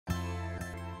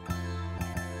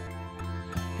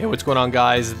Hey, what's going on,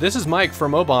 guys? This is Mike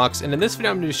from MOBOX, and in this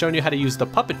video I'm going to be showing you how to use the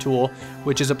Puppet tool,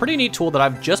 which is a pretty neat tool that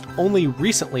I've just only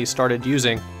recently started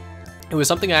using. It was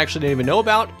something I actually didn't even know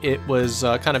about. It was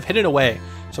kind of hidden away.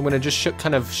 So I'm going to just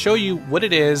kind of show you what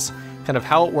it is, kind of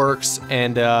how it works,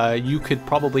 and you could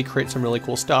probably create some really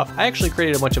cool stuff. I actually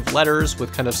created a bunch of letters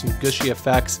with kind of some gushy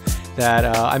effects that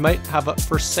I might have up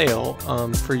for sale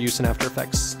for use in After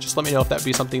Effects. Just let me know if that'd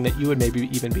be something that you would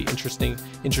maybe even be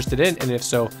interested in, and if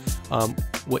so,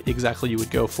 what exactly you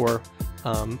would go for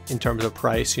in terms of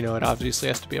price. You know, it obviously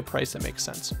has to be a price that makes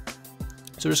sense.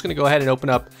 So we're just going to go ahead and open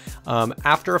up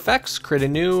After Effects, create a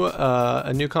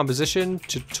new composition,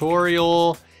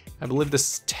 tutorial. I believe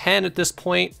this is 10 at this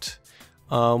point.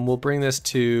 We'll bring this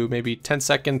to maybe 10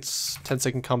 seconds.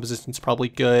 10-second composition is probably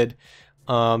good.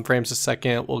 Frames a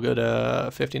second, we'll go to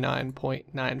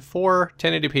 59.94.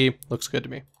 1080p looks good to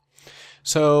me.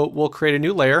 So we'll create a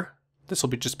new layer. This will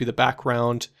just be the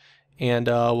background, and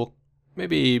we'll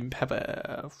maybe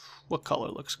have what color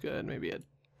looks good? Maybe a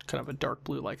kind of a dark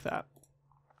blue like that.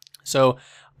 So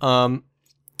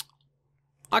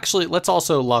actually, let's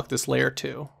also lock this layer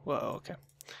too. Whoa, okay.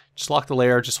 Just lock the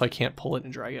layer just so I can't pull it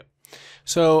and drag it.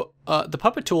 So the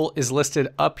Puppet tool is listed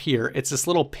up here. It's this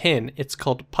little pin. It's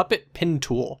called Puppet Pin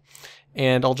Tool,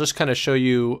 and I'll just kind of show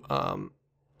you. I'll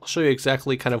show you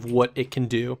exactly kind of what it can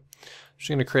do. I'm just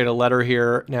going to create a letter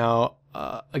here. Now,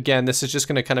 again, this is just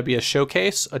going to kind of be a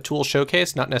showcase, a tool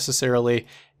showcase, not necessarily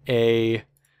a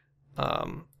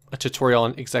tutorial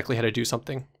on exactly how to do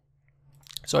something.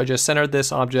 So I just centered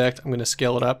this object. I'm going to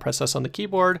scale it up. Press S on the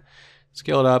keyboard.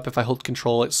 Scale it up. If I hold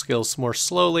Control, it scales more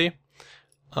slowly.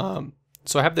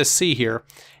 So I have this C here,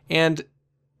 and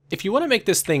if you want to make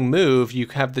this thing move, you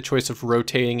have the choice of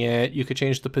rotating it. You could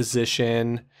change the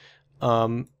position,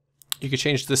 you could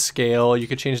change the scale, you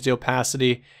could change the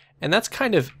opacity, and that's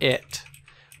kind of it.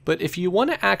 But if you want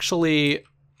to actually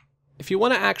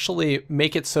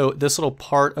make it so this little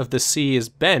part of the C is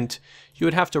bent, you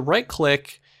would have to right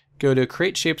click, go to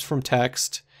Create Shapes from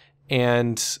Text,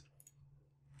 and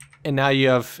now you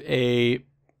have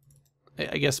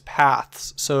I guess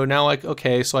paths. So now, like,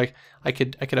 okay, so I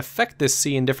could affect this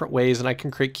C in different ways, and I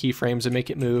can create keyframes and make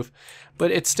it move,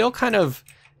 but it's still kind of,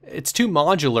 it's too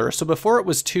modular. So before it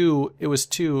was too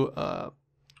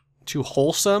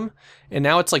wholesome, and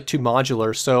now it's like too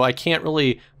modular. So I can't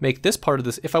really make this part of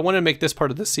this. If I want to make this part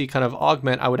of the C kind of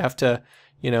augment, I would have to,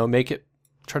 you know,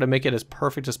 try to make it as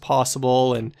perfect as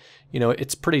possible, and you know,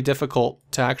 it's pretty difficult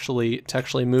to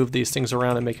actually move these things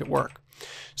around and make it work.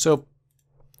 So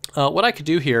what I could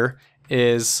do here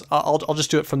is I'll just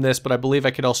do it from this, but I believe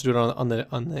I could also do it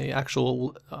on the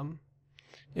actual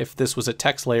if this was a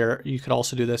text layer, you could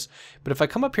also do this. But if I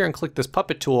come up here and click this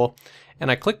Puppet tool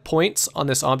and I click points on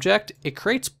this object, it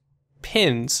creates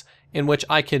pins in which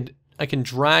I can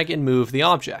drag and move the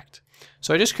object.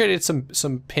 So I just created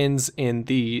some pins in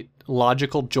the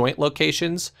logical joint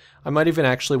locations. I might even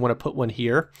actually want to put one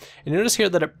here. And notice here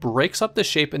that it breaks up the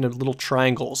shape into little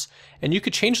triangles. And you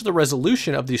could change the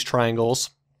resolution of these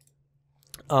triangles.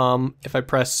 If I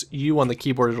press U on the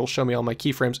keyboard, it'll show me all my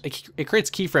keyframes. It creates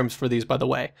keyframes for these, by the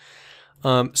way.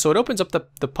 So it opens up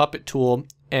the Puppet tool,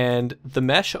 and the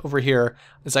mesh over here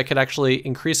is I could actually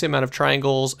increase the amount of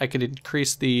triangles. I could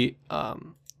increase the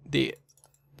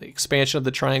expansion of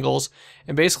the triangles.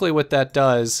 And basically what that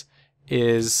does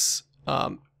is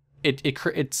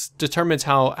it determines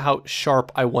how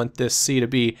sharp I want this C to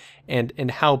be,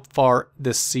 and how far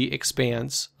this C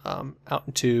expands out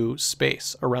into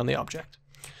space around the object.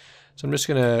 So I'm just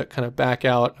gonna kind of back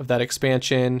out of that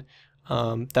expansion.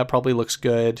 That probably looks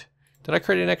good. Did I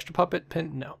create an extra puppet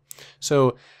pin? No.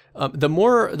 So the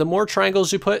more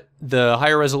triangles you put, the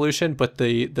higher resolution, but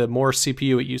the more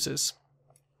CPU it uses.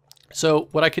 So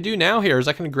what I could do now here is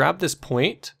I can grab this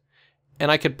point, and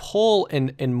I could pull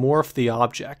and morph the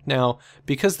object. Now,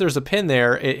 because there's a pin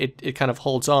there, it kind of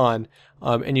holds on,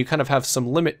 and you kind of have some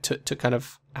limit to kind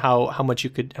of how much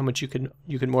you can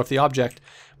morph the object.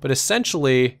 But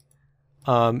essentially,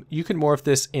 you can morph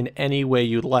this in any way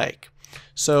you'd like.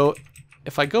 So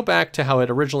if I go back to how it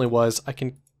originally was, I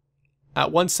can,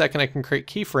 at 1 second, I can create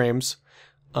keyframes,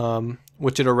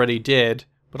 which it already did.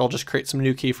 But I'll just create some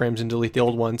new keyframes and delete the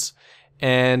old ones.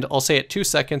 And I'll say at 2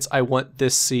 seconds, I want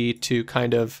this C to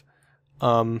kind of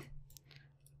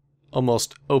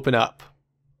almost open up,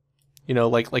 you know,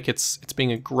 like it's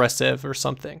being aggressive or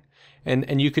something.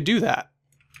 And you could do that.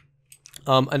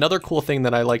 Another cool thing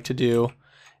that I like to do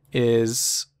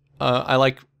is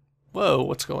whoa,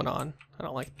 what's going on? I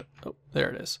don't like that. Oh, there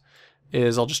it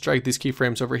is I'll just drag these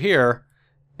keyframes over here,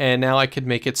 and now I could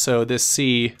make it so this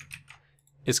C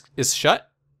is shut.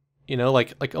 You know,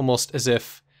 like almost as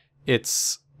if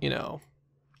it's, you know,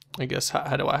 I guess,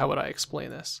 how would I explain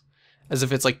this? As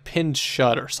if it's like pinned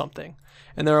shut or something.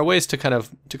 And there are ways to kind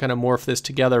of morph this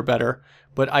together better,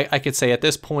 but I could say at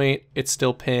this point it's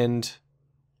still pinned.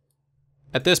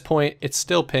 At this point it's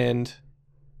still pinned.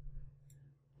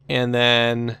 And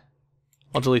then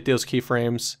I'll delete those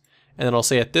keyframes, and then I'll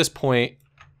say at this point,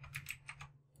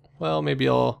 well, maybe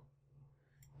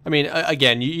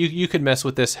again, you could mess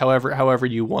with this however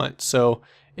you want. So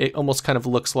it almost kind of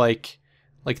looks like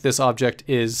this object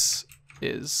is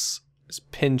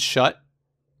pinned shut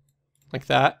like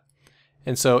that.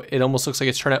 And so it almost looks like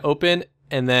it's trying to open,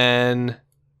 and then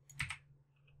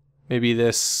maybe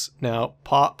this now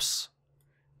pops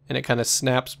and it kind of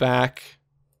snaps back,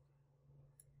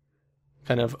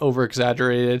 kind of over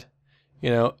exaggerated,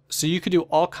 so you could do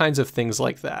all kinds of things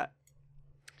like that.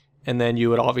 And then you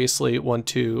would obviously want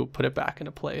to put it back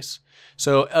into place.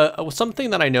 So something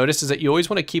that I noticed is that you always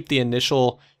want to keep the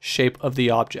initial shape of the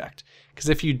object, because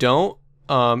if you don't,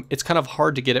 it's kind of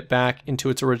hard to get it back into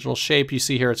its original shape. You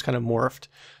see here it's kind of morphed.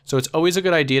 So it's always a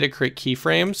good idea to create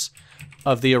keyframes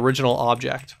of the original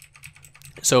object.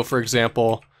 So for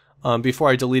example, before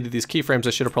I deleted these keyframes,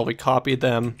 I should have probably copied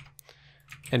them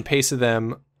and pasted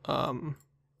them, or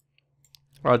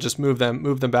I'll just move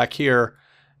them back here.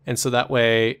 And so that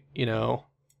way,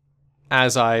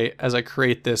 as I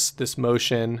create this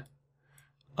motion,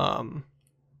 I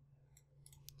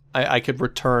could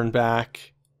return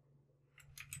back.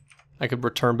 I could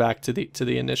return back to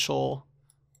the initial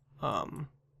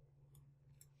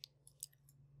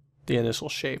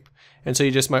shape. And so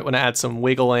you just might want to add some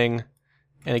wiggling.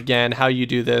 And again, how you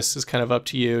do this is kind of up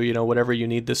to you. Whatever you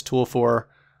need this tool for.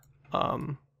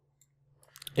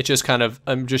 It's just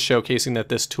I'm just showcasing that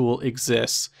this tool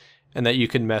exists and that you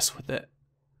can mess with it.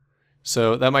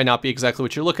 So that might not be exactly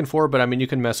what you're looking for, but I mean, you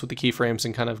can mess with the keyframes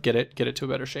and kind of get it to a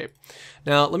better shape.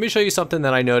 Now, let me show you something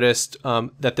that I noticed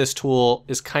that this tool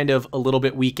is kind of a little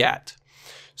bit weak at.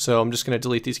 So I'm just going to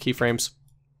delete these keyframes.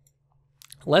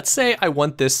 Let's say I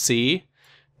want this C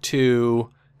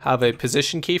to have a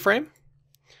position keyframe,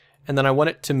 and then I want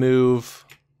it to move,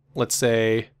 let's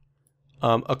say,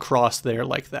 across there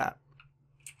like that.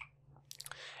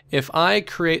 If I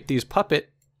create these puppet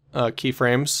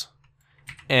keyframes,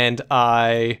 and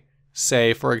I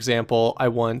say, for example, I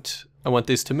want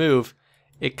these to move,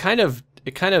 it kind of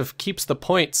keeps the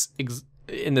points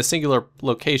in the singular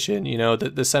location,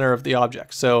 the center of the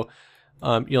object. So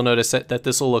you'll notice that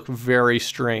this will look very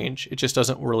strange. It just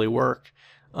doesn't really work.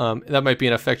 That might be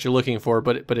an effect you're looking for,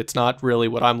 but it's not really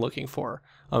what I'm looking for.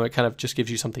 It kind of just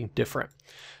gives you something different.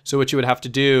 So what you would have to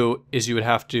do is you would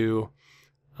have to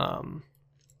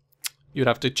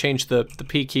change the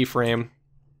P keyframe,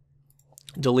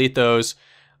 delete those,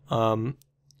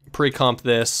 pre-comp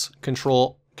this,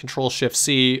 Control Shift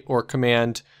C or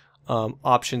Command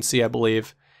Option C, I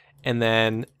believe, and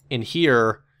then in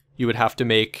here you would have to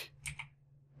make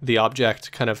the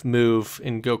object kind of move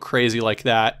and go crazy like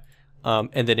that,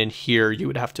 and then in here you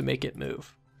would have to make it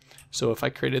move. So if I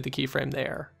created the keyframe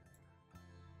there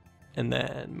and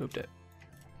then moved it.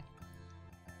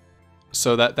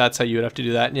 So that's how you would have to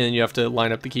do that, and then you have to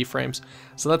line up the keyframes.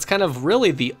 So that's kind of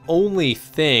really the only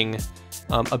thing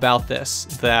about this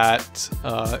that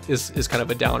is kind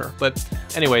of a downer. But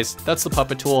anyways, that's the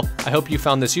puppet tool. I hope you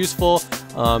found this useful.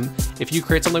 If you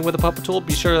create something with a puppet tool,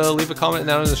 be sure to leave a comment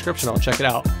down in the description. I'll check it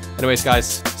out. Anyways,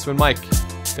 guys, it's been Mike.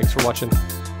 Thanks for watching.